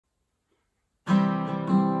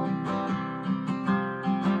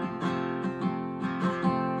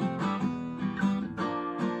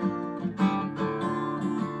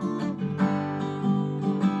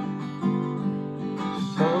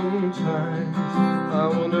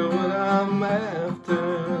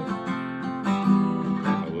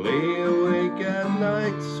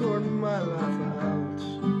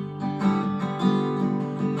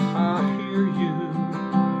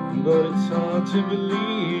to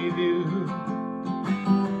believe you,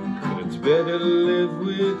 but it's better to live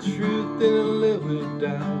with truth than to live with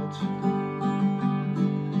doubt.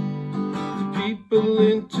 To people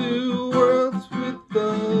into worlds with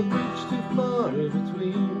the bridge too far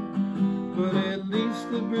between, but at least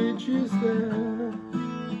the bridge is there,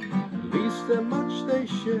 at least that much they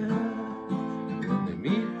share. When they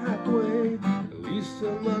meet halfway, at least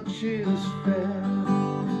so much is fair.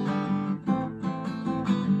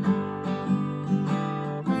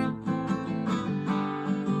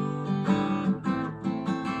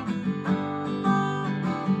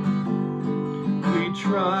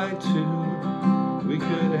 Try to, we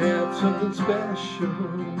could have something special.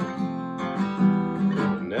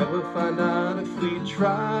 We'll never find out if we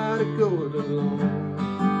try to go it alone.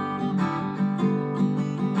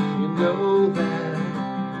 You know that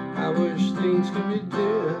I wish things could be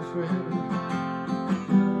different.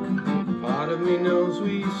 Part of me knows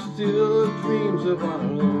we still have dreams of our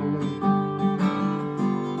own.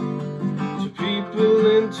 To people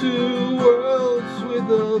into worlds with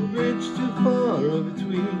a bridge too far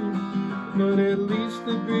between, but at least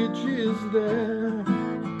the bridge is there,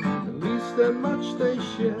 at least that much they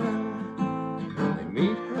share. When they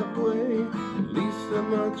meet halfway, at least that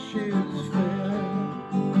much is fair.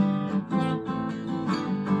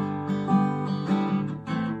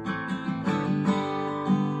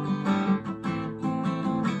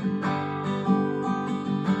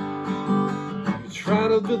 Try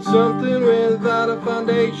to build something without a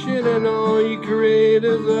foundation, and all you create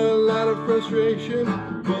is a lot of frustration.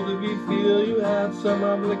 Both of you feel you have some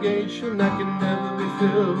obligation that can never be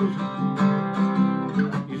filled.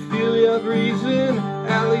 You feel you have reason,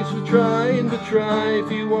 at least for trying, but try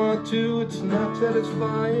if you want to, it's not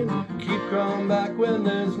satisfying. Keep crawling back when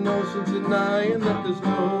there's no sense in denying that there's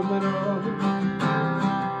no hope at all.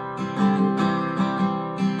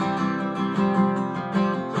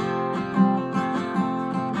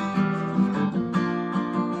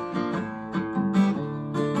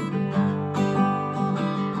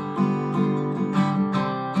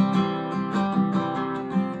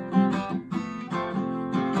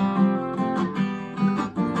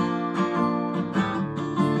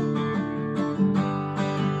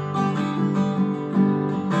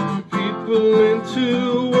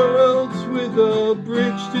 Into worlds with a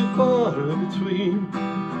bridge too far between,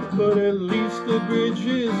 but at least the bridge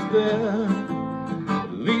is there,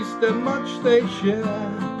 at least that much they share.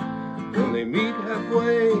 When they meet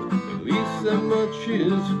halfway, at least that much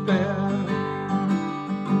is fair.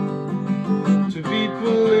 To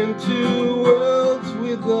people into worlds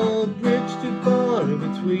with a bridge too far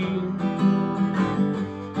between,